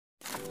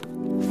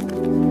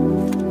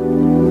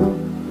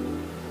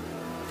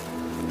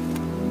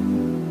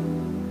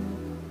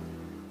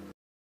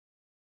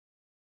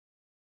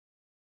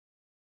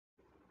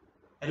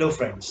Hello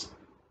friends,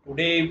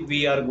 today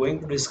we are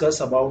going to discuss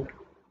about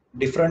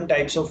different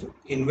types of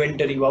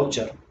inventory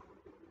voucher.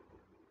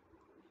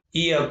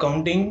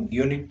 E-accounting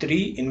unit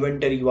 3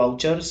 inventory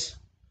vouchers.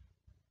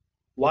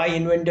 Why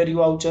inventory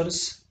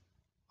vouchers?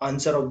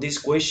 Answer of this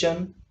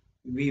question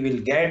we will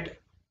get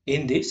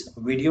in this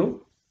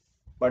video.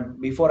 But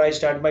before I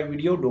start my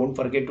video, don't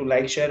forget to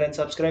like, share and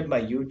subscribe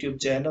my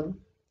YouTube channel.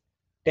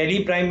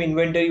 Teleprime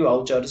inventory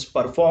vouchers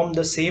perform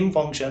the same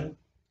function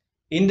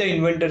in the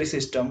inventory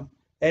system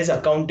as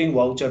accounting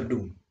voucher do.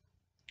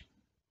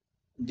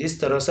 जिस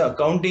तरह से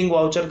accounting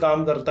voucher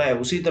काम करता है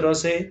उसी तरह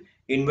से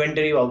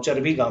inventory voucher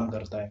भी काम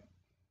करता है.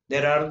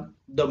 There are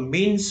the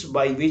means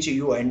by which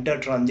you enter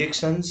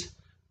transactions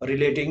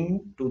relating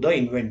to the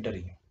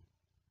inventory.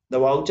 The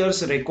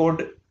vouchers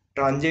record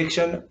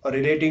transaction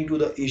relating to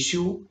the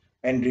issue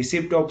and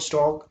receipt of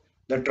stock,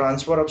 the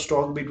transfer of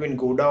stock between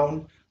go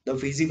down, the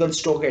physical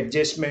stock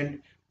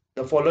adjustment.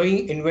 The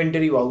following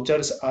inventory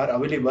vouchers are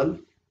available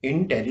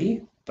in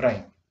Tally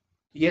Prime.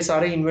 ये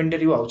सारे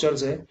inventory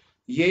vouchers है.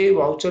 ये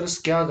vouchers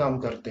क्या काम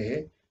करते हैं?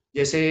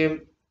 जैसे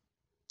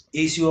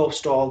issue of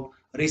stock,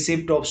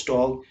 receipt of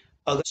stock.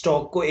 अगर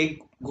स्टॉक को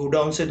एक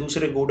गोडाउन से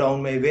दूसरे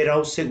गोडाउन में, वेयर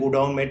हाउस से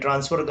गोडाउन में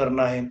ट्रांसफर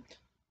करना है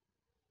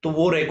तो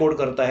वो रिकॉर्ड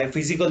करता है.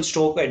 फिजिकल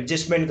स्टॉक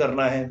एडजस्टमेंट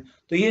करना है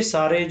तो ये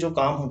सारे जो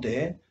काम होते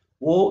हैं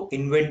वो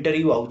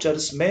इन्वेंटरी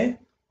वाउचर्स में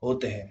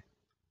होते हैं.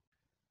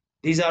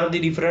 These are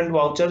the different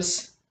vouchers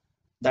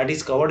that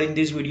is covered in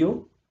this video.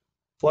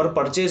 For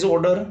purchase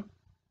order,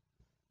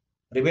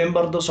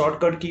 remember the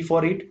shortcut key for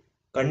it,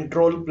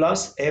 control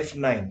plus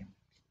F9.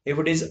 If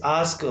it is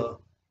asked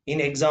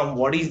in exam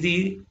what is the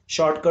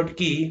shortcut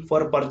key for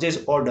purchase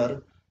order,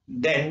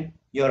 then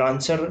your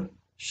answer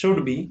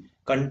should be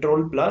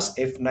control plus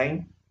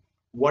F9.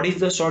 What is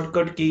the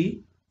shortcut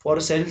key for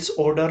sales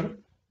order?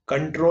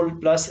 Control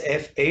plus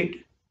F8.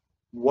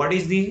 What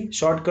is the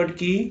shortcut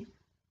key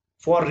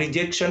for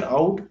rejection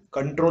out?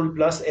 Control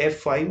plus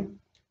F5.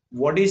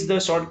 What is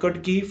the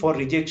shortcut key for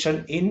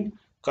rejection in?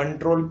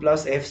 Control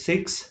plus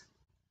F6.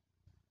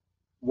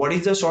 What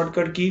is the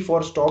shortcut key for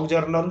stock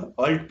journal?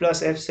 Alt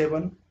plus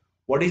F7.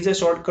 What is the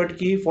shortcut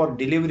key for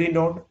delivery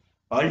note?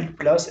 Alt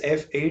plus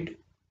F8.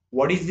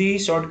 What is the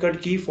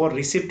shortcut key for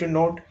receipt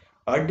note?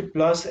 Alt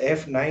plus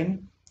F9.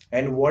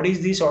 And what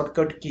is the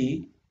shortcut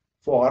key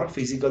for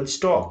physical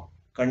stock?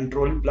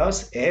 Control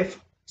plus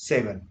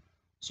F7.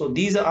 So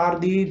these are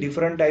the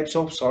different types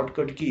of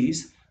shortcut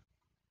keys.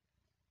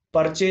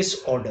 Purchase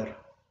order,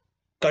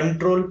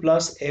 control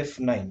plus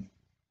F9.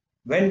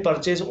 When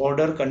purchase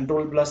order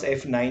control plus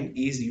F9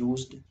 is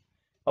used,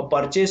 a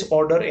purchase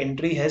order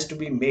entry has to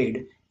be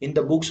made in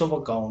the books of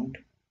account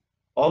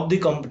of the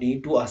company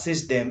to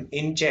assist them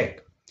in check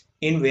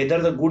in whether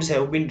the goods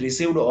have been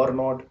received or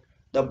not.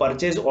 The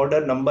purchase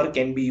order number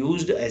can be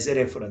used as a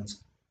reference.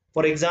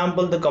 For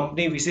example, the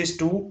company wishes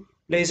to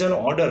place an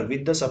order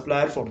with the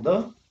supplier for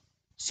the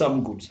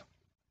some goods.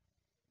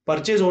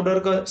 Purchase order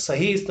का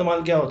सही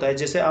इस्तेमाल क्या होता है?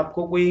 जैसे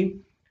आपको कोई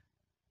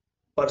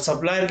पर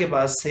सप्लायर के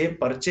पास से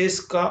परचेस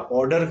का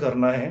ऑर्डर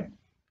करना है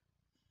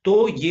तो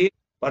ये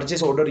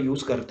परचेस ऑर्डर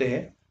यूज करते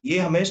हैं. ये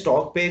हमें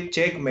स्टॉक पे एक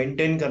चेक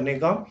मेंटेन करने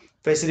का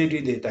फैसिलिटी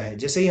देता है.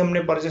 जैसे ही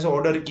हमने परचेस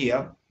ऑर्डर किया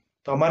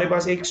तो हमारे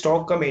पास एक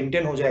स्टॉक का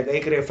मेंटेन हो जाएगा,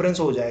 एक रेफरेंस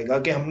हो जाएगा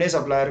कि हमने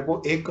सप्लायर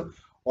को एक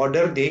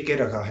ऑर्डर दे के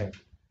रखा है.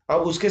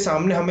 अब उसके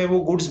सामने हमें वो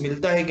गुड्स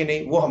मिलता है कि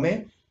नहीं वो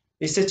हमें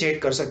इससे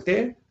चेक कर सकते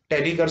हैं,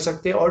 टैली कर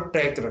सकते हैं और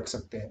ट्रैक रख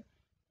सकते हैं.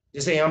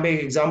 जैसे यहाँ पे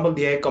एक एग्जांपल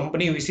दिया है,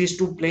 company wishes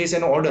to place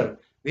N order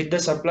with the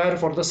supplier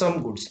for the some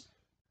goods.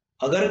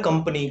 अगर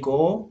कंपनी को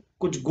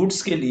कुछ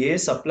गुड्स के लिए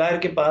सप्लायर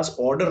के पास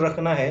ऑर्डर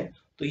रखना है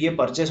तो ये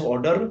परचेस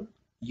ऑर्डर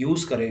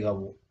यूज करेगा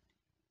वो.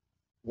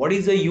 What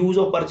is the use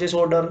of purchase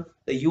order?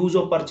 The use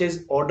of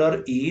purchase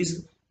order is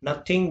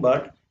nothing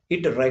but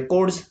it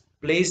records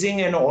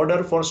placing an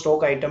order for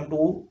stock item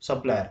to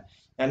supplier.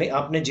 यानी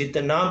आपने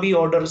जितना भी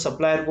ऑर्डर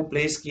सप्लायर को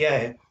प्लेस किया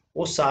है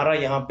वो सारा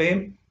यहाँ पे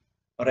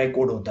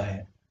रिकॉर्ड होता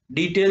है.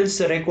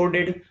 Details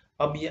recorded.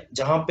 अब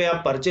जहां पे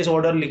आप परचेस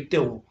ऑर्डर लिखते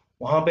हो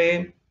वहां पे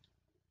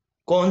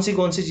कौन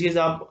सी चीज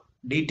आप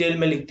डिटेल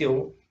में लिखते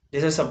हो?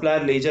 जैसे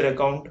सप्लायर लेजर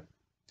अकाउंट,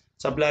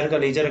 सप्लायर का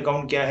लेजर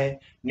अकाउंट क्या है,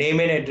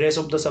 name and address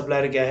of the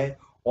supplier क्या है,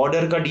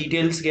 ऑर्डर का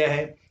डिटेल्स क्या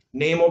है,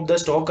 name of the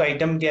stock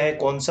item क्या है,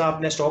 कौन सा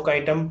आपने स्टॉक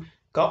आइटम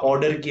का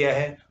ऑर्डर किया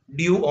है,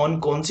 ड्यू ऑन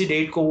कौन सी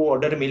डेट को वो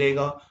ऑर्डर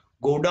मिलेगा,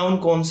 गोडाउन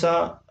कौन सा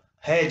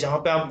है जहां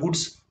पे आप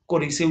गुड्स को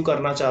रिसीव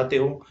करना चाहते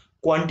हो,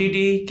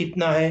 क्वांटिटी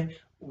कितना है,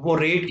 वो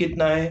रेट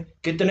कितना है,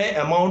 कितने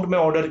अमाउंट में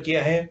ऑर्डर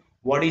किया है,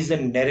 what is the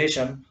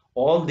narration.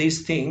 All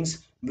these things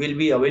will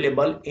be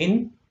available in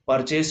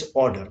purchase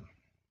order.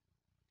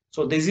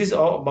 So this is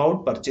all about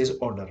purchase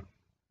order.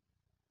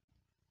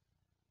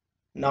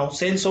 Now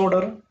sales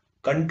order,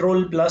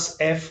 control plus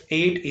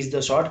F8 is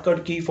the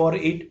shortcut key for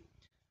it.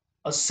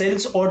 A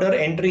sales order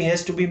entry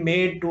has to be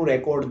made to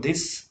record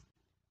this.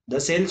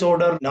 The sales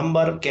order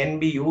number can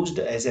be used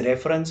as a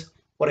reference.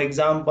 For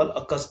example,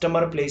 a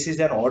customer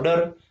places an order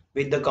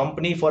with the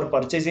company for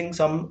purchasing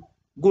some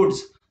goods,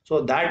 so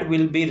that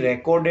will be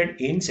recorded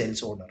in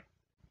sales order.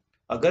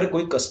 अगर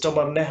कोई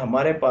customer ने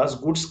हमारे पास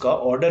goods का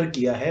order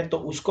किया है तो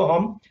उसको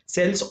हम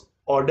सेल्स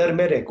ऑर्डर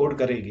में रिकॉर्ड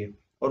करेंगे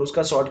और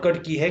उसका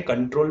शॉर्टकट की है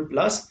कंट्रोल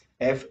प्लस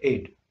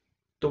F8।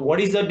 तो what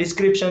is the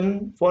description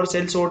for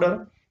sales order?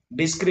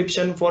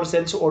 Description for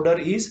sales order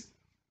is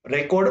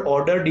record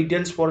order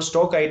details for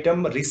stock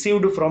item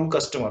received from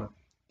customer.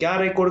 क्या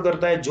रिकॉर्ड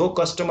करता है? जो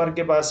कस्टमर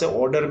के पास से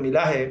ऑर्डर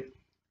मिला है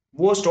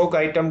वो स्टॉक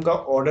आइटम का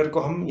ऑर्डर को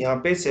हम यहाँ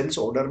पे सेल्स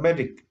ऑर्डर में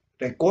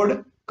रिकॉर्ड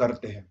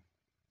करते हैं।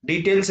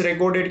 डिटेल्स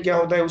रिकॉर्डेड क्या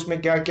होता है?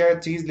 उसमें क्या क्या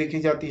चीज लिखी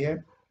जाती है?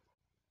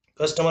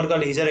 कस्टमर का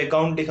लेजर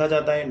अकाउंट लिखा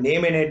जाता है,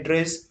 name and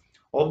address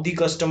of the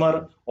customer,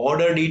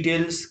 order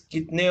details,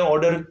 कितने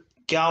ऑर्डर,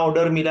 क्या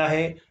ऑर्डर मिला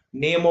है,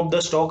 name of the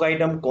stock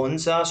item, कौन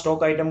सा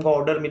स्टॉक आइटम का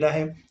ऑर्डर मिला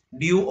है,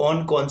 ड्यू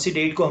ऑन, कौन सी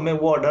डेट को हमें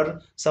वो ऑर्डर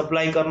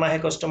सप्लाई करना है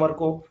कस्टमर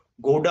को,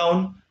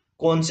 गोडाउन,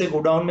 कौन से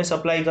गोडाउन में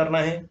सप्लाई करना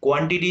है,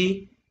 क्वांटिटी,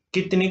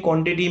 कितनी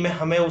क्वांटिटी में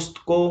हमें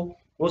उसको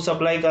वो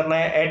सप्लाई करना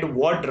है, एट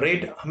व्हाट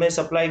रेट हमें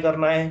सप्लाई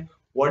करना है,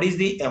 what is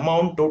the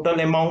amount, total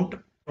amount,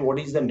 what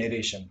is the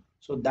narration.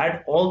 So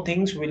that all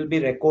things will be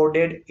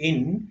recorded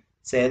in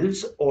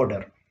sales order.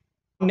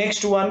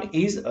 Next one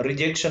is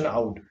rejection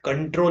out,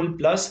 control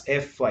plus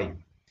F5.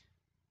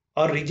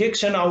 A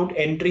rejection out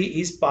entry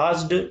is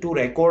passed to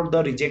record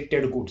the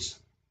rejected goods.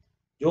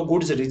 जो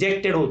goods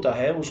rejected होता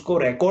है उसको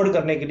record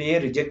करने के लिए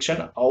rejection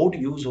out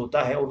use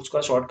होता है और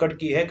उसका शॉर्टकट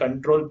की है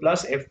control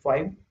plus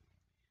F5.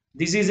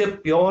 This is a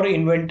pure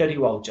inventory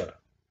voucher.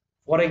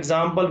 For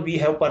example, we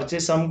have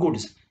purchased some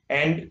goods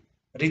and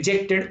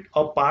rejected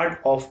a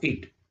part of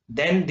it.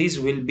 Then this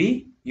will be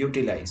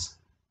utilized.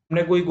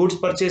 हमने कोई goods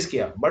purchase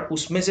किया but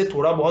उसमें से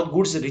थोड़ा बहुत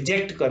goods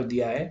reject कर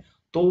दिया है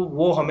तो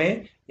वो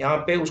हमें यहाँ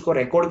पे उसको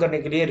रिकॉर्ड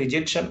करने के लिए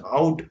रिजेक्शन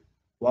आउट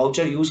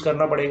वाउचर यूज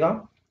करना पड़ेगा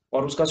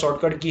और उसका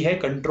शॉर्टकट की है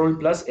कंट्रोल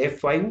प्लस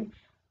F5.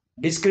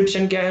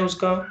 डिस्क्रिप्शन क्या है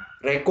उसका?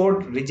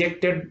 Record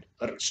rejected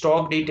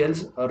stock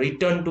details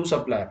return to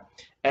supplier.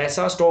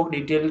 ऐसा स्टॉक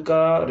डिटेल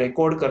का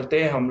रिकॉर्ड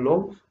करते हैं हम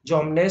लोग जो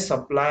हमने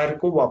सप्लायर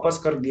को वापस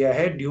कर दिया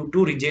है due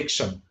to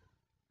rejection.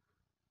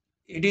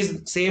 It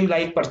is same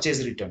like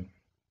purchase return.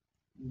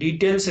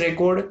 Details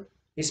record,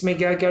 इसमें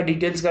क्या क्या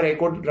डिटेल्स का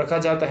रिकॉर्ड रखा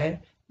जाता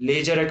है?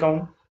 Ledger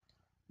account,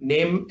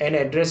 name and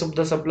address of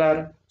the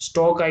supplier,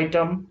 stock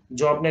item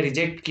जो आपने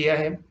रिजेक्ट किया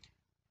है,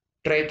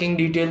 ट्रैकिंग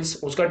डिटेल्स,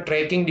 उसका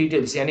ट्रैकिंग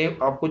डिटेल्स यानी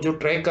आपको जो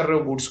ट्रैक कर रहे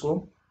हो गुड्स को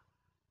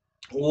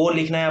वो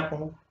लिखना है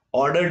आपको,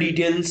 ऑर्डर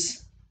डिटेल्स,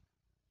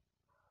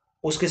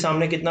 उसके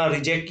सामने कितना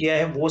रिजेक्ट किया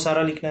है वो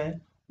सारा लिखना है,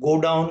 go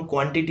down,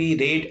 quantity,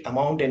 rate,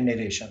 amount and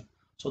narration.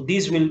 So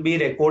this will be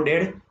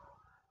recorded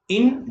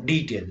in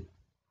detail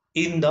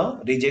in the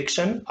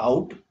rejection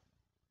out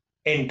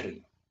entry.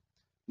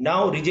 Now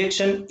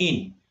rejection in,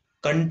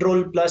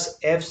 control plus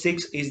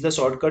F6 is the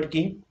shortcut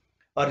key.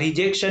 A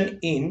rejection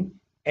in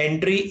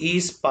entry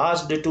is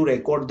passed to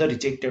record the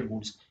rejected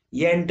goods.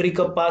 ये entry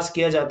कब पास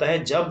किया जाता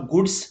है? जब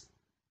goods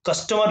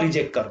customer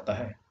reject करता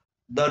है.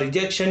 The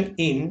rejection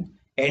in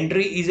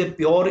entry is a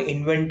pure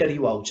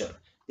inventory voucher.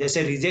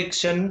 जैसे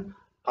rejection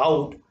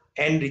out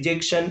and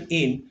rejection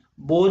in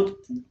both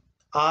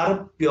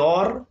are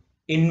pure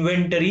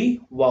inventory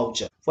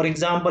voucher. For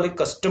example, a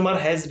customer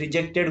has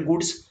rejected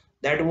goods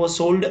that was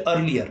sold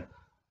earlier.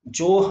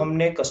 जो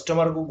हमने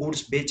customer को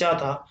goods बेचा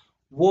था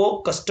वो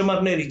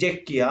customer ने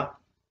reject किया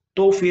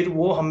तो फिर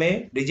वो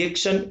हमें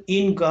रिजेक्शन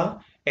इन का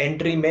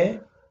एंट्री में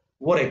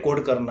वो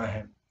रिकॉर्ड करना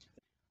है.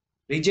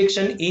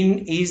 Rejection in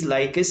is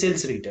like a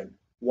sales return.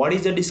 What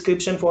is the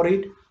description for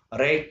it?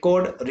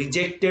 Record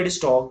rejected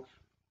stock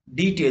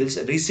details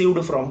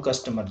received from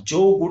customer.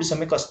 जो गुड्स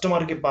हमें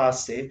कस्टमर के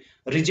पास से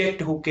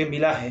रिजेक्ट होके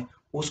मिला है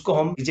उसको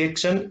हम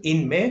रिजेक्शन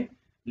इन में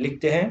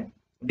लिखते हैं.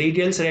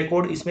 डिटेल्स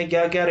रिकॉर्ड, इसमें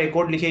क्या क्या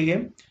रिकॉर्ड लिखेंगे?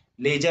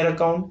 Ledger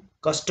account,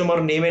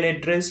 customer name and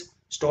address,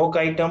 stock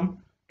item,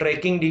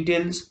 tracking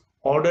details,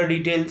 order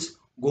details,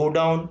 go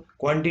down,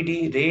 quantity,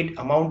 rate,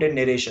 amount and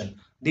narration.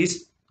 This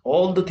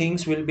all the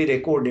things will be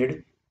recorded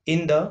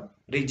in the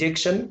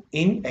rejection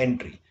in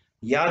entry.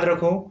 याद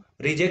रखो,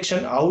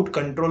 rejection out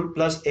control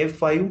plus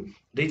F5,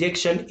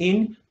 rejection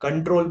in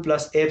control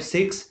plus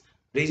F6.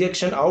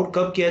 Rejection out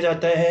कब किया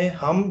जाता है?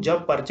 हम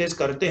जब purchase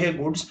करते हैं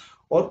गुड्स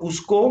और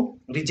उसको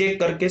रिजेक्ट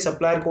करके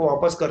सप्लायर को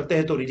वापस करते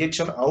हैं तो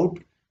रिजेक्शन आउट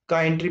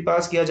का एंट्री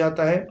पास किया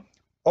जाता है.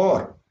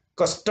 और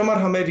कस्टमर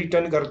हमें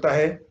रिटर्न करता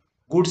है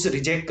गुड्स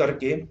रिजेक्ट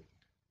करके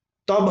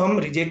तब हम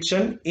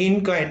रिजेक्शन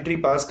इन का एंट्री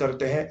पास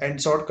करते हैं एंड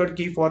शॉर्टकट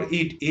की for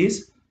it is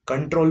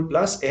control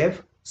plus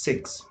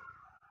F6.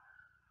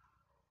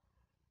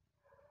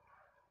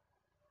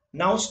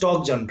 Now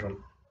stock general,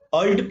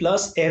 Alt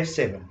plus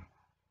F7.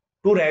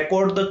 To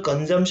record the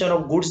consumption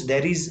of goods,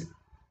 there is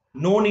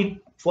no need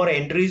for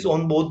entries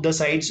on both the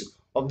sides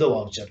of the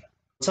voucher.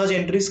 Such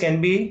entries can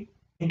be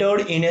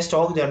entered in a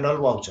stock journal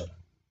voucher.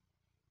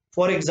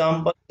 For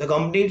example, the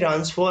company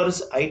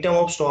transfers item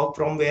of stock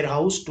from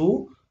warehouse to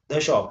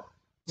the shop.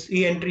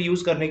 ये entry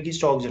use करने की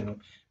stock general,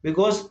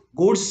 because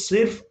goods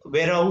सिर्फ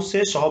warehouse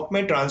से shop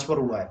में transfer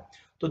हुआ है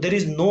तो there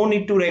is no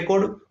need to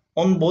record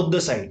on both the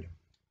side.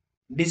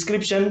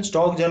 Description,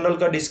 stock general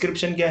का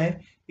डिस्क्रिप्शन क्या है?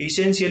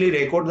 Essentially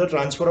record the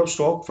transfer of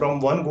stock from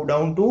one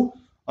godown to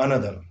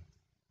another.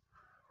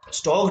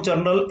 Stock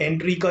journal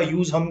entry का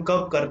use हम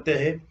कब करते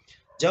हैं?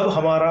 जब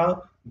हमारा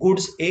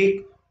गुड्स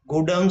एक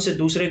गोडाउन से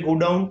दूसरे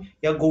गोडाउन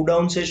या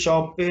गोडाउन से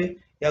शॉप पे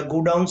या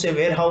गोडाउन से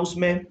वेयर हाउस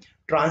में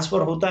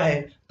ट्रांसफर होता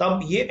है, तब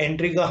ये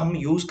एंट्री का हम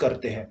यूज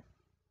करते हैं।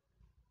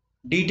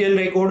 डिटेल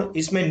रिकॉर्ड,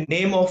 इसमें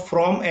name of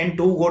from and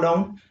to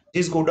godown,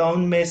 जिस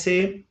गोडाउन में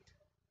से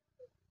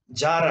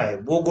जा रहा है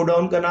वो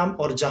गोडाउन का नाम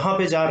और जहां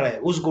पे जा रहा है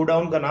उस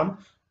गोडाउन का नाम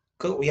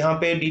यहाँ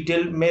पे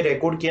डिटेल में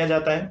रिकॉर्ड किया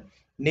जाता है।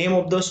 Name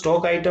of the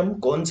stock item,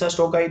 कौन सा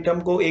स्टॉक आइटम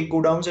को एक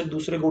गोडाउन से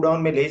दूसरे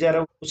गोडाउन में ले जा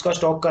रहा है उसका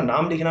स्टॉक का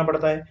नाम लिखना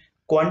पड़ता है।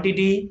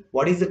 Quantity,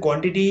 what is the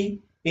quantity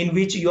in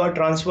which you are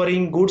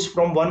transferring goods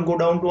from one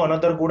godown to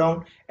another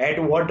godown, at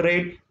what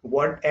rate,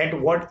 what at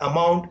what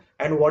amount,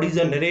 and what is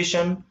the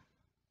narration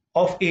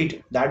of it,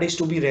 that is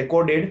to be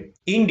recorded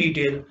in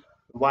detail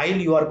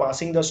while you are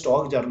passing the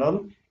stock journal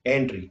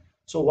entry.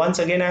 So once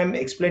again I am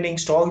explaining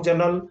stock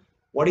journal.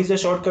 What is the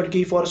shortcut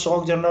key for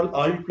stock journal?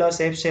 Alt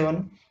plus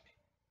F7.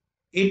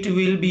 It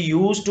will be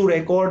used to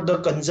record the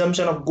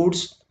consumption of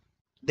goods.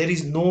 There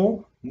is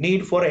no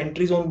need for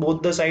entries on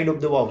both the side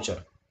of the voucher.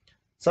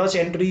 Such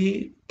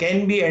entry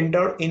can be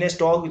entered in a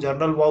stock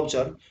journal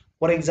voucher.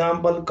 For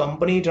example,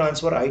 company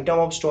transfer item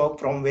of stock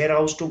from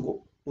warehouse to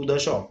the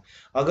shop.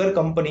 अगर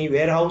company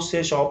warehouse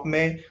से shop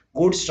में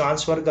goods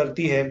transfer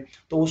करती है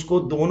तो उसको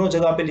दोनों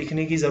जगह पे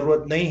लिखने की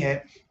जरूरत नहीं है,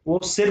 वो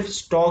सिर्फ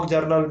स्टॉक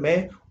जर्नल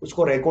में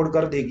उसको रिकॉर्ड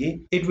कर देगी.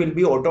 It will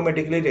be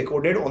automatically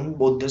recorded on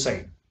both the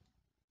side,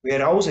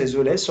 warehouse as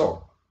well as shop.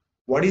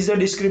 What is the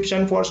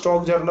description for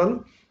stock journal?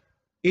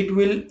 It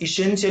will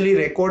essentially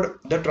record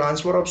the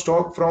transfer of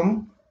stock from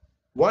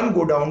one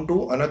godown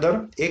to another.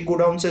 एक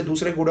godown से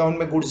दूसरे godown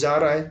में goods जा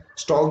रहा है,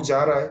 stock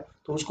जा रहा है,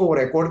 तो उसको वो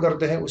रिकॉर्ड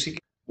करते हैं उसी.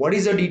 What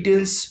is the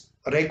details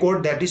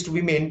record that is to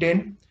be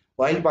maintained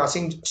while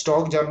passing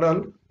stock journal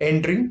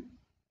entry?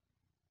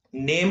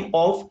 Name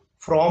of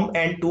from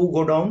and to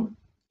godown.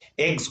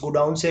 X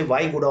godown से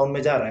Y गोडाउन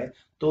में जा रहा है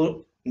तो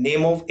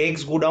name of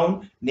X godown,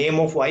 name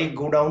of Y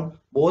godown,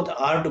 both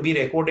are to be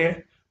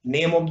recorded.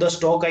 Name of the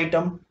stock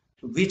item,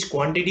 which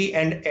quantity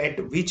and at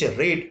which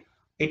rate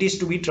it is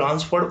to be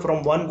transferred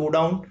from one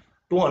godown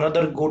to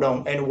another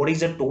godown, and what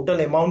is the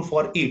total amount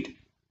for it,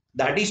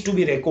 that is to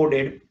be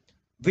recorded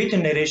with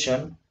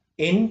narration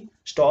in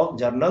stock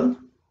journal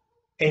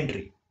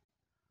entry.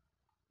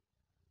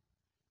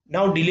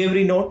 Now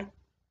delivery note,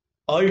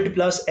 Alt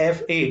plus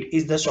F8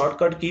 is the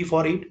shortcut key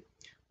for it.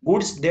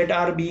 Goods that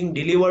are being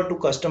delivered to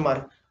customer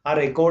are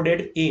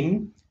recorded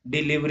in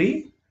delivery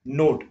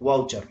note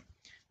voucher.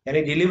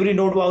 यानी delivery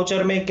note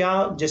voucher में क्या,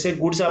 जैसे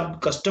goods आप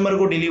customer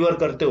को deliver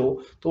करते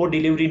हो तो वो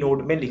डिलीवरी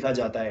नोट में लिखा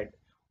जाता है.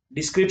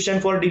 Description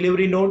for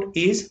delivery note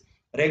is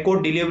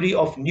record delivery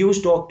of new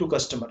stock to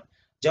customer.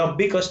 जब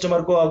भी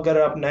कस्टमर को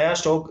अगर आप नया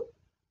स्टॉक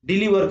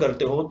डिलीवर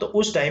करते हो तो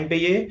उस टाइम पे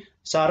ये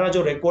सारा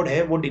जो रिकॉर्ड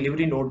है वो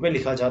डिलीवरी नोट में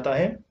लिखा जाता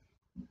है.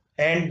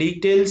 And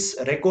details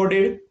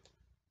recorded,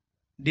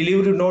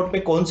 delivery note पे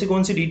कौन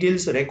सी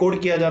डिटेल्स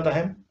रिकॉर्ड किया जाता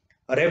है?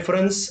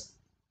 Reference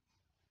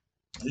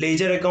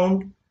ledger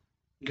account,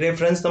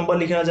 reference number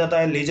लिखा जाता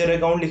है, लेजर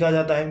अकाउंट लिखा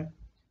जाता है.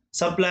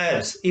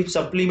 Suppliers, if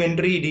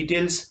supplementary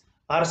details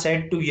are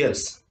set to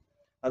yes,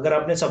 अगर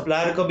आपने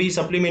सप्लायर का भी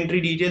सप्लीमेंट्री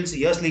डिटेल्स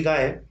यस लिखा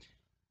है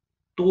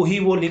तो ही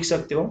वो लिख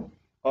सकते हो.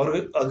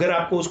 और अगर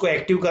आपको उसको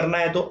एक्टिव करना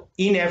है तो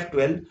इन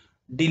F12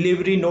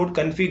 डिलीवरी नोट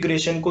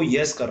कॉन्फ़िगरेशन को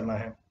यस करना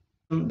है.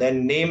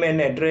 Then name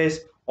and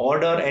address,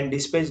 order and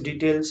dispatch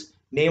details,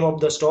 name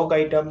of the stock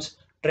items,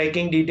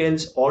 tracking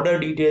details, order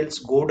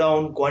details,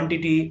 godown,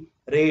 quantity,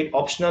 rate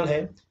optional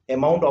है,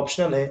 अमाउंट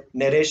ऑप्शनल है,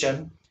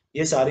 नरेशन,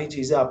 ये सारी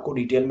चीजें आपको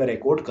डिटेल में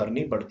रिकॉर्ड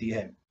करनी पड़ती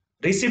है.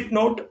 Receipt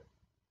note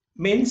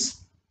means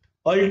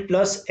Alt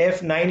plus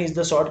F9 is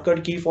the shortcut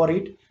key for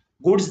it.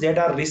 Goods that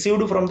are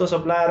received from the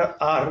supplier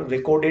are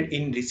recorded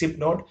in receipt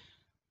note,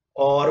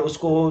 और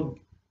उसको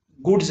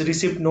goods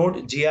receipt note,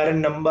 GRN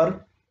number,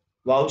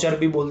 voucher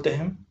भी बोलते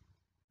हैं.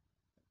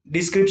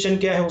 Description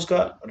क्या है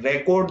उसका?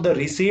 Record the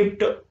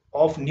receipt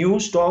of new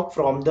stock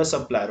from the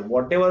supplier.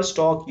 Whatever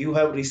stock you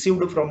have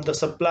received from the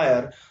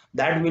supplier,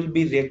 that will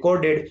be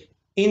recorded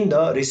in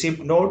the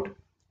receipt note,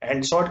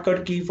 and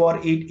shortcut key for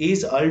it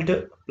is Alt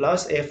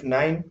plus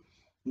F9.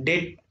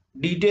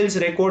 Details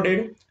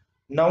recorded.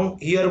 Now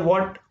here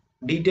what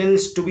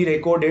details to be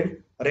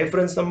recorded?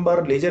 Reference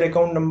number, ledger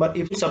account number.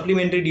 If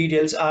supplementary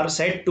details are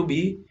set to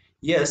be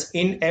yes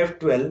in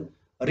F12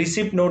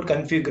 receipt note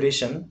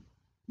configuration,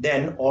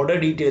 then order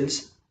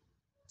details,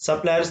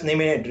 supplier's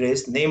name and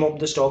address, name of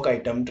the stock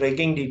item,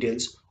 tracking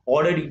details,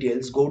 order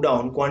details, go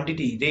down,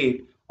 quantity,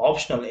 rate,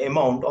 optional,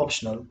 amount,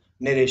 optional,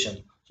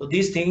 narration. So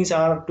these things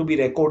are to be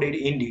recorded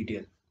in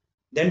detail.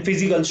 Then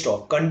physical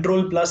stock,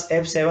 control plus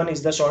F7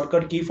 is the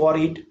shortcut key for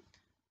it.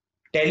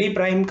 Tally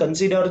prime,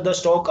 consider the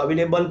stock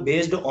available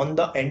based on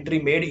the entry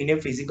made in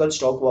a physical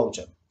stock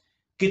voucher.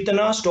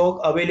 कितना stock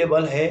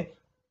available है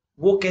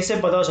वो कैसे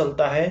पता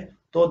चलता है?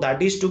 तो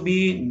that is to be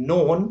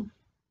known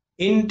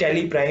in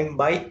tally prime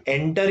by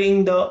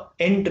entering the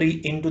entry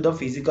into the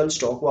physical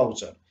stock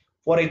voucher.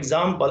 For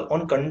example,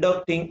 on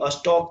conducting a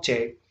stock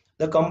check,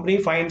 the company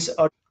finds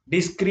a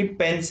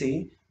discrepancy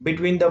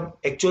between the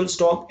actual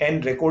stock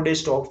and recorded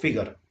stock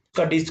figure.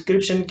 उसका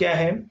description क्या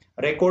है?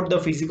 Record the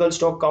physical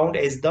stock count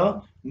as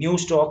the new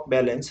stock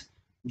balance.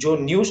 जो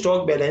new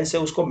stock balance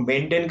है उसको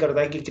maintain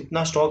करता है कि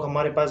कितना स्टॉक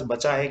हमारे पास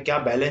बचा है, क्या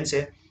बैलेंस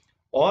है,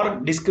 और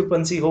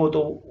डिस्क्रिपेंसी हो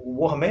तो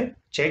वो हमें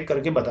चेक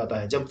करके बताता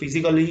है जब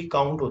फिजिकली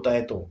काउंट होता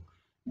है तो।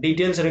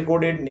 Details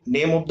recorded,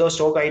 name of the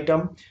stock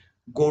item,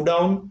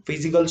 godown,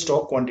 physical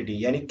stock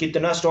quantity, यानी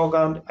कितना स्टॉक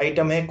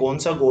आइटम है, कौन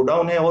सा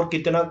गोडाउन है और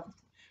कितना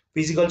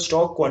फिजिकल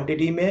स्टॉक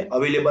क्वांटिटी में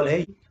अवेलेबल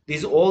है।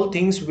 This all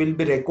things will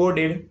be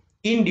recorded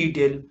in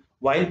detail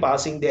while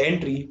passing the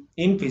entry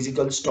in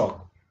physical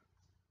stock.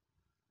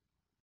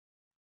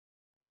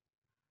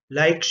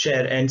 Like,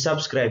 share and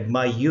subscribe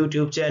my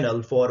YouTube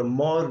channel for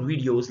more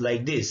videos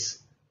like this.